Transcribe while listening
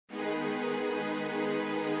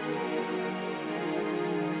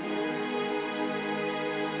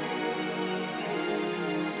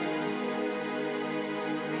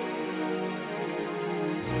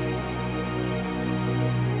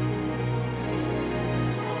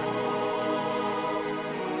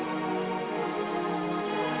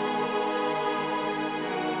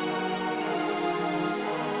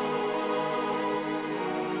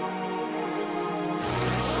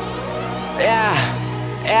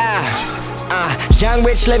Young,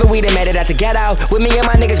 rich, living, we done made it out the ghetto. With me and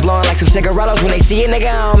my niggas blowing like some cigarettos. When they see a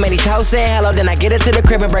nigga on, man, these hoes saying hello. Then I get into the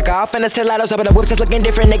crib and break off and the stilettos. Open the whoops, that's looking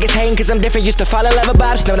different. Niggas hating cause I'm different. Used to fall in love with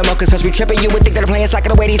bobs. No more cause we tripping. You would think that I'm playing soccer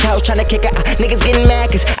the way these hoes tryna kick it. Niggas getting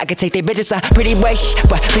mad cause I can take they bitches pretty boy shh.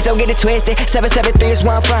 But please don't get it twisted. 773 is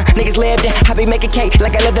where I'm from. Niggas lived it. I be making cake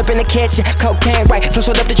like I lived up in the kitchen. Cocaine, right?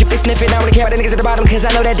 So up that you can sniff it. I don't really care about the niggas at the bottom cause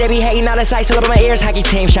I know that they be hating all the sights all over my ears. Hockey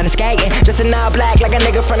team tryna skating. Just in all black like a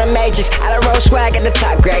nigga from the Matrix. I done roll swag at the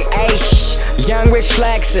top grade. Ayy, young rich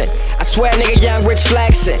flexin'. I swear nigga, young rich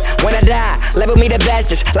flexin'. When I die, label me the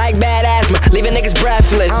bestest. Like bad asthma, leaving niggas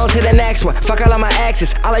breathless. On to the next one, fuck all of my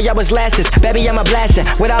exes. All of y'all was lessons, baby I'm a blessing.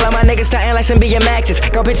 With all of my niggas starting like some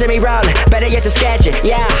BMXs. Go picture me rollin', better yet to sketch it,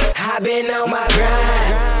 yeah. I been on my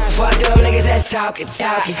grind. Fuck them niggas that's talking.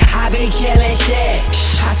 I be killing shit.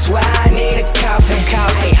 I swear I need a coffin.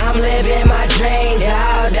 Hey, I'm living my dreams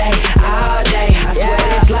all day. I swear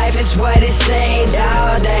this life is what it seems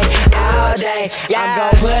all day. I'm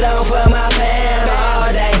gon' put on for my fam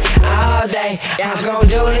all day. I'm gon'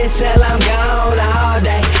 do this till I'm gone all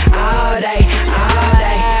day. I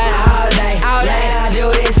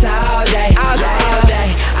do this all day. I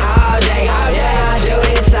do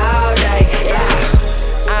this all day.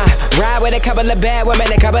 Ride with a couple of bad women,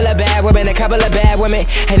 a couple of bad women.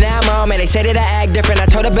 And now I'm on, man, they say that I act different. I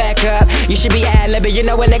told her back up, you should be ad-libbing. You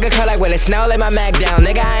know a nigga call like when it snow, let my Mac down.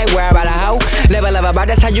 Nigga, I ain't worried about a hoe. Never love about,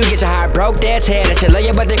 that's how you get your heart broke. That's head, that shit love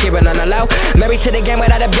you, but they keep it on the low. Married to the game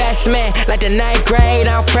without a best man. Like the 9th grade,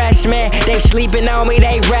 I'm freshman. They sleeping on me,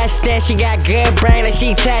 they resting. She got good brain and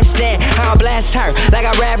she testing. I'll bless her like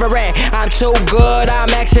a reverend. I'm too good, I'm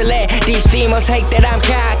excellent. These females hate that I'm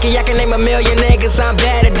cocky. I can name a million niggas I'm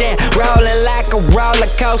better than. Rolling like a roller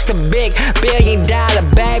coaster, big $1 billion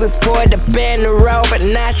baby. Poured up in the road, but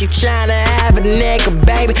now she tryna have a nigga,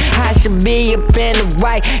 baby. I should be up in the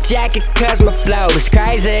white jacket cause my flow is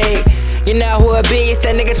crazy. You know who it be, it's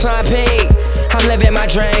that nigga Twon P. I'm living my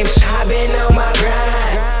dreams. I been on my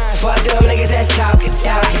grind. Fuck them niggas that's talking.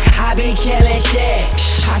 I be killing shit.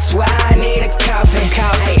 I swear I need a coffin.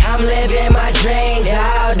 Hey, I'm living my dreams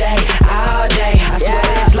all day. I swear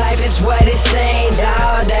this life is what it seems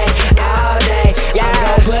all day. I'm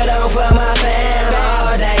gon' put on for my fam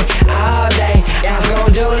all day. I'm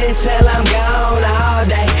gon' do this till I'm gone all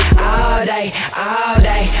day.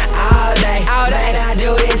 Man, I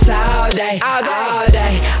do this all day.